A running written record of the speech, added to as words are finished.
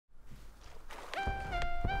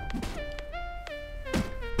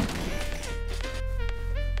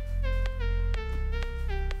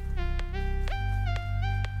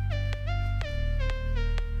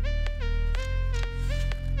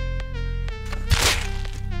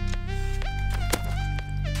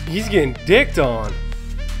He's getting dicked on.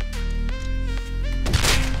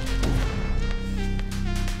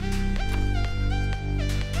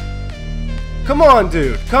 Come on,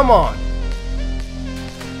 dude. Come on.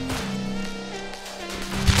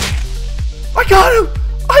 I got him!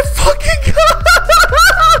 I fucking got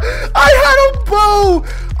him! I had a bow!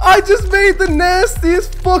 I just made the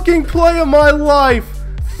nastiest fucking play of my life.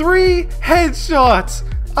 3 headshots.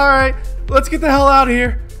 Alright, let's get the hell out of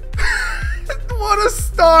here. What a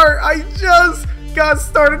start. I just got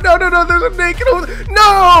started. No, there's a naked one.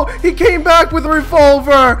 No! He came back with a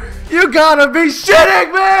revolver. You gotta be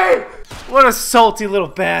shitting me! What a salty little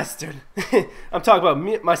bastard. I'm talking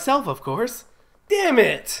about myself, of course. Damn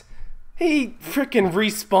it. He freaking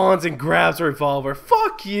respawns and grabs a revolver.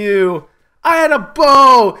 Fuck you. I had a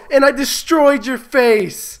bow and I destroyed your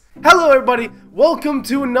face. Hello everybody, welcome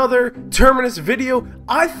to another Terminus video.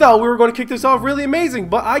 I thought we were going to kick this off really amazing,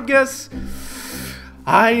 but I guess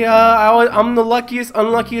I'm the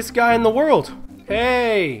unluckiest guy in the world.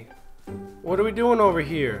 Hey, what are we doing over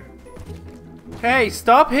here? Hey,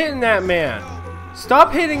 stop hitting that man.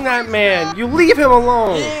 Stop hitting that man. You leave him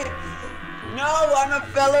alone. No, I'm a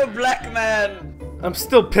fellow black man. I'm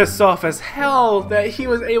still pissed off as hell that he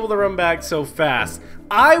was able to run back so fast.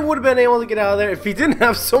 I would have been able to get out of there if he didn't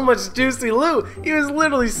have so much juicy loot. He was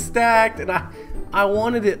literally stacked and I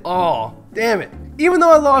wanted it all. Damn it. Even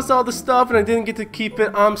though I lost all the stuff and I didn't get to keep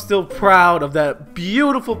it, I'm still proud of that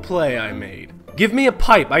beautiful play I made. Give me a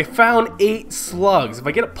pipe. I found 8 slugs. If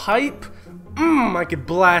I get a pipe, I could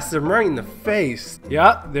blast him right in the face.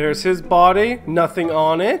 Yeah, there's his body. Nothing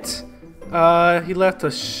on it. He left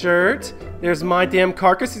a shirt. There's my damn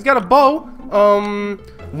carcass. He's got a bow.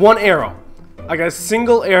 1 arrow. I got a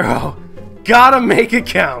single arrow. Gotta make it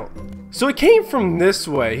count. So he came from this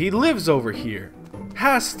way. He lives over here.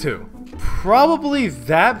 Has to. Probably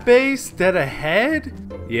that base dead ahead?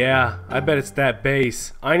 Yeah, I bet it's that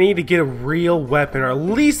base. I need to get a real weapon or at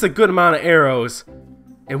least a good amount of arrows.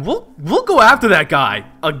 And we'll go after that guy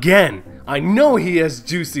again. I know he has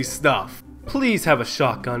juicy stuff. Please have a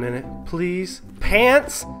shotgun in it, please.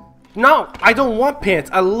 Pants? No, I don't want pants.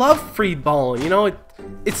 I love free balling. You know,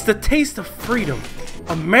 it's the taste of freedom.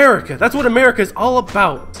 America, that's what America is all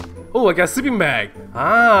about. Oh, I got a sleeping bag.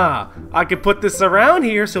 Ah, I can put this around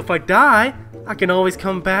here so if I die, I can always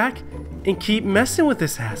come back and keep messing with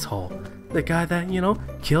this asshole. The guy that, you know,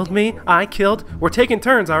 killed me, I killed. We're taking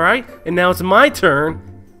turns, all right? And now it's my turn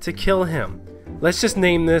to kill him. Let's just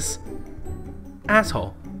name this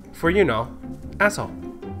asshole. For, you know, asshole.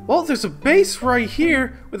 Well, there's a base right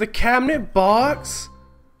here with a cabinet box.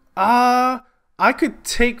 I could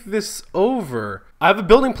take this over. I have a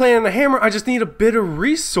building plan and a hammer. I just need a bit of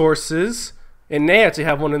resources. And they actually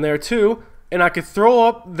have one in there too. And I could throw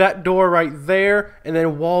up that door right there and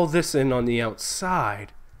then wall this in on the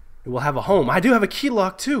outside. And we'll have a home. I do have a key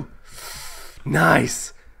lock too.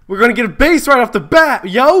 Nice. We're gonna get a base right off the bat,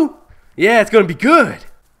 yo! Yeah, it's gonna be good.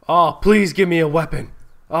 Oh, please give me a weapon.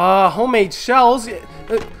 Homemade shells.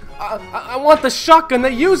 I want the shotgun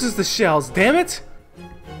that uses the shells, damn it!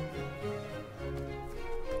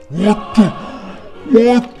 What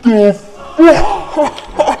the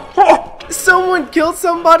fuck? Someone killed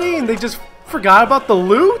somebody and they just forgot about the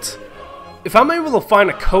loot? If I'm able to find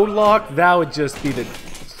a code lock, that would just be the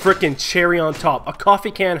frickin' cherry on top. A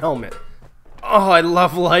coffee can helmet. Oh, I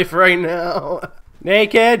love life right now.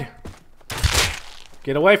 Naked!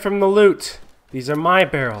 Get away from the loot. These are my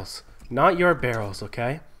barrels, not your barrels,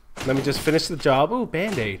 okay? Let me just finish the job. Ooh,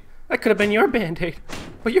 band-aid. That could have been your band-aid.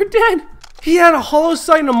 But you're dead! He had a hollow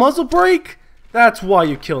sight and a muzzle break? That's why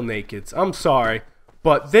you kill nakeds. I'm sorry.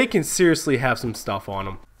 But they can seriously have some stuff on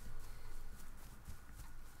them.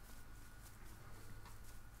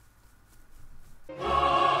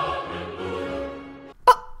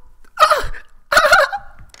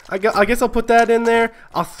 I guess I'll put that in there.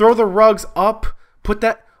 I'll throw the rugs up. Put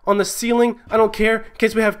that on the ceiling. I don't care. In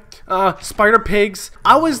case we have spider pigs.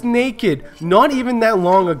 I was naked not even that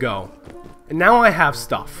long ago. And now I have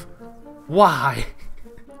stuff. Why?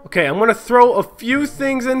 Okay, I'm gonna throw a few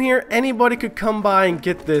things in here. Anybody could come by and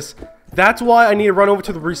get this. That's why I need to run over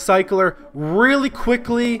to the recycler really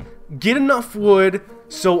quickly. Get enough wood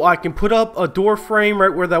so I can put up a door frame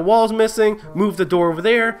right where that wall's missing. Move the door over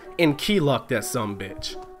there and key lock that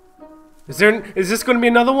sumbitch. Is this gonna be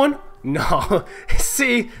another one? No.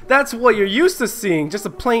 See, that's what you're used to seeing. Just a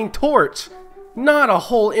plain torch. Not a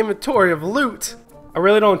whole inventory of loot. I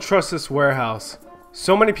really don't trust this warehouse.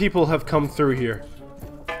 So many people have come through here.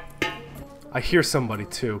 I hear somebody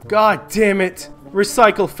too. God damn it.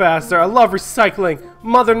 Recycle faster. I love recycling.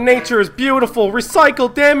 Mother Nature is beautiful.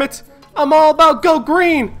 Recycle, damn it. I'm all about go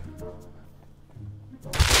green.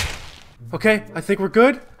 Okay, I think we're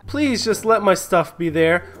good. Please just let my stuff be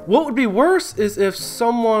there. What would be worse is if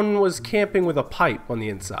someone was camping with a pipe on the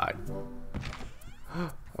inside.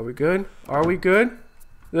 Are we good? Are we good?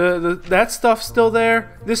 That stuff's still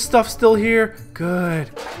there. This stuff's still here. Good.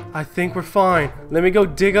 I think we're fine. Let me go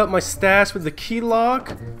dig up my stash with the key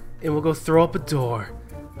lock, and we'll go throw up a door.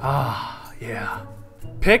 Ah, yeah.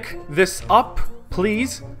 Pick this up,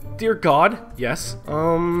 please. Dear God. Yes.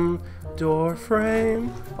 Door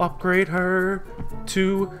frame. Upgrade her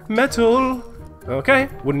to metal. Okay.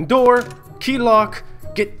 Wooden door. Key lock.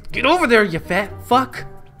 Get over there, you fat fuck.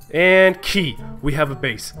 And key. We have a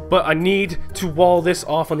base. But I need to wall this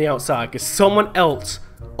off on the outside because someone else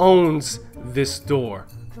owns this door.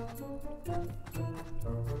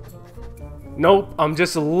 Nope. I'm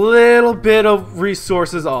just a little bit of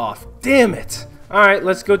resources off. Damn it. Alright,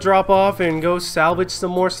 let's go drop off and go salvage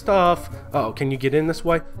some more stuff. Oh, can you get in this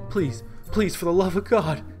way? Please. Please, for the love of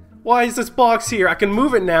God. Why is this box here? I can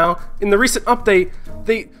move it now. In the recent update,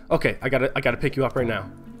 Okay, I gotta pick you up right now.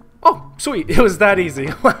 Oh, sweet. It was that easy.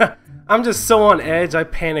 I'm just so on edge, I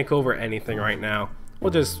panic over anything right now.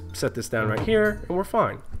 We'll just set this down right here, and we're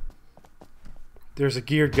fine. There's a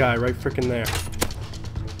geared guy right freaking there.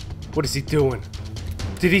 What is he doing?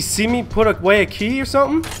 Did he see me put away a key or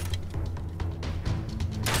something?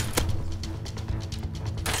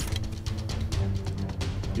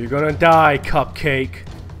 You're gonna die, Cupcake.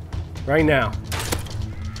 Right now.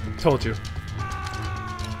 Told you.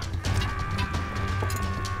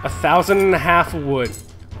 1,500 of wood.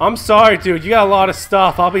 I'm sorry, dude. You got a lot of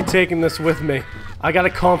stuff. I'll be taking this with me. I gotta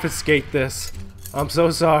confiscate this. I'm so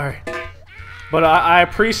sorry. But I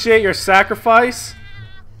appreciate your sacrifice.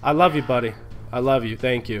 I love you, buddy. I love you.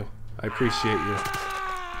 Thank you. I appreciate you.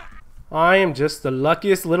 I am just the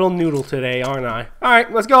luckiest little noodle today, aren't I?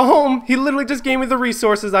 Alright, let's go home. He literally just gave me the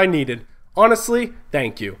resources I needed. Honestly,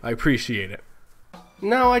 thank you. I appreciate it.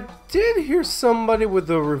 Now, I did hear somebody with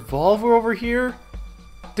a revolver over here.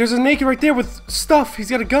 There's a naked right there with stuff. He's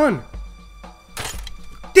got a gun.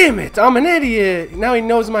 Damn it, I'm an idiot. Now he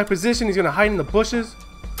knows my position. He's gonna hide in the bushes.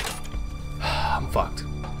 I'm fucked.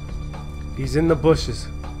 He's in the bushes.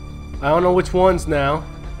 I don't know which ones now.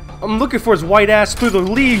 I'm looking for his white ass through the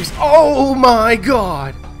leaves. Oh my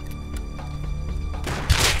God.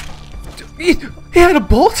 He had a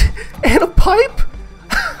bolt and a pipe?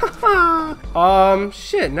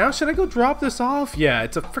 Shit, now should I go drop this off? Yeah,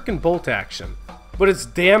 it's a freaking bolt action. But it's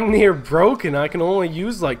damn near broken. I can only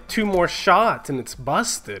use like 2 more shots and it's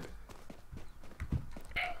busted.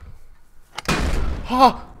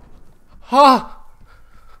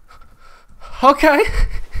 Okay.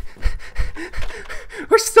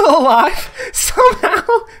 We're still alive. Somehow.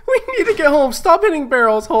 We need to get home. Stop hitting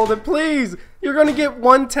barrels, Holden, please. You're gonna get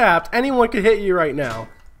one tapped. Anyone could hit you right now.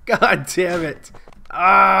 God damn it.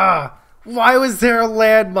 Why was there a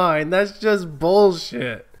landmine? That's just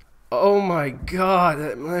bullshit. Oh my God,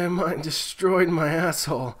 that landmine destroyed my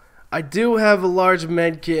asshole. I do have a large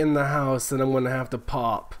med kit in the house that I'm gonna have to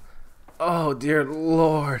pop. Oh dear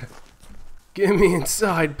Lord. Get me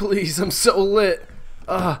inside, please. I'm so lit.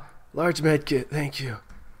 Large med kit, thank you.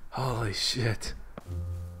 Holy shit.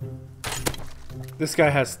 This guy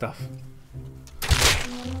has stuff.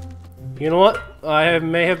 You know what? I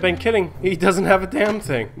may have been kidding. He doesn't have a damn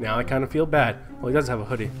thing. Now I kind of feel bad. Well, he does have a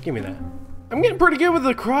hoodie. Give me that. I'm getting pretty good with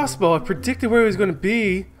the crossbow. I predicted where he was going to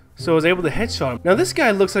be, so I was able to headshot him. Now this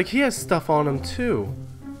guy looks like he has stuff on him too.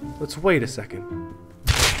 Let's wait a second.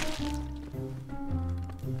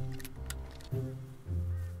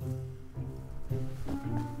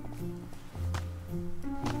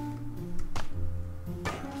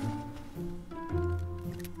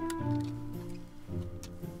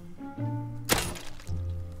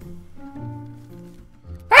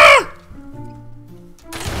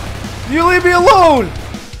 You leave me alone!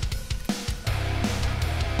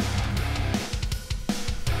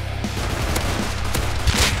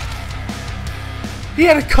 He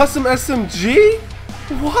had a custom SMG?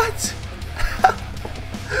 What?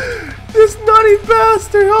 This nutty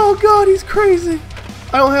bastard! Oh God, he's crazy!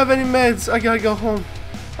 I don't have any meds. I gotta go home.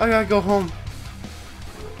 I gotta go home.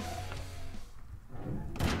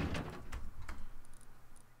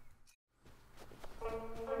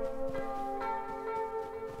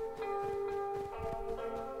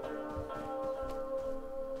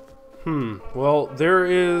 Well, there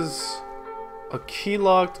is a key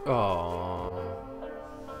locked. Oh.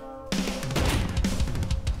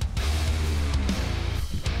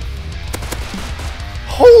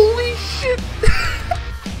 Holy shit!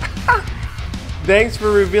 Thanks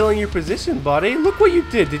for revealing your position, buddy. Look what you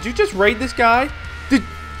did. Did you just raid this guy?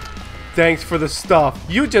 Thanks for the stuff.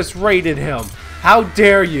 You just raided him. How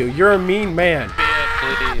dare you? You're a mean man.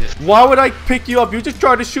 Yeah, please. Why would I pick you up? You just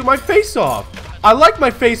tried to shoot my face off. I like my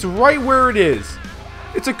face right where it is.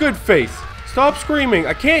 It's a good face. Stop screaming.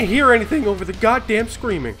 I can't hear anything over the goddamn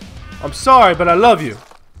screaming. I'm sorry, but I love you.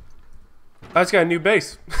 I just got a new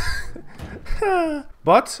base.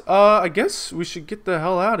 But, I guess we should get the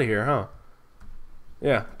hell out of here, huh?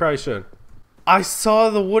 Yeah, probably should. I saw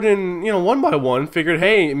the wooden, you know, 1 by 1, figured,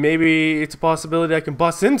 hey, maybe it's a possibility I can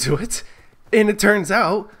bust into it. And it turns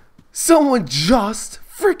out, someone just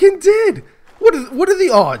freaking did. What are the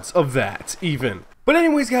odds of that, even? But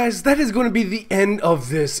anyways, guys, that is going to be the end of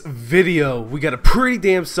this video. We got a pretty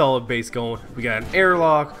damn solid base going. We got an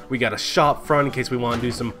airlock. We got a shop front in case we want to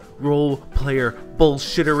do some role player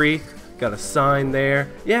bullshittery. Got a sign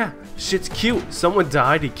there. Yeah, shit's cute. Someone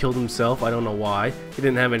died. He killed himself. I don't know why. He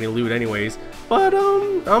didn't have any loot anyways. But,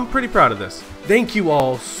 I'm pretty proud of this. Thank you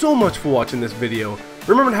all so much for watching this video.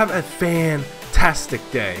 Remember to have a fantastic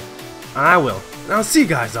day. I will. And I'll see you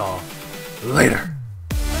guys all later.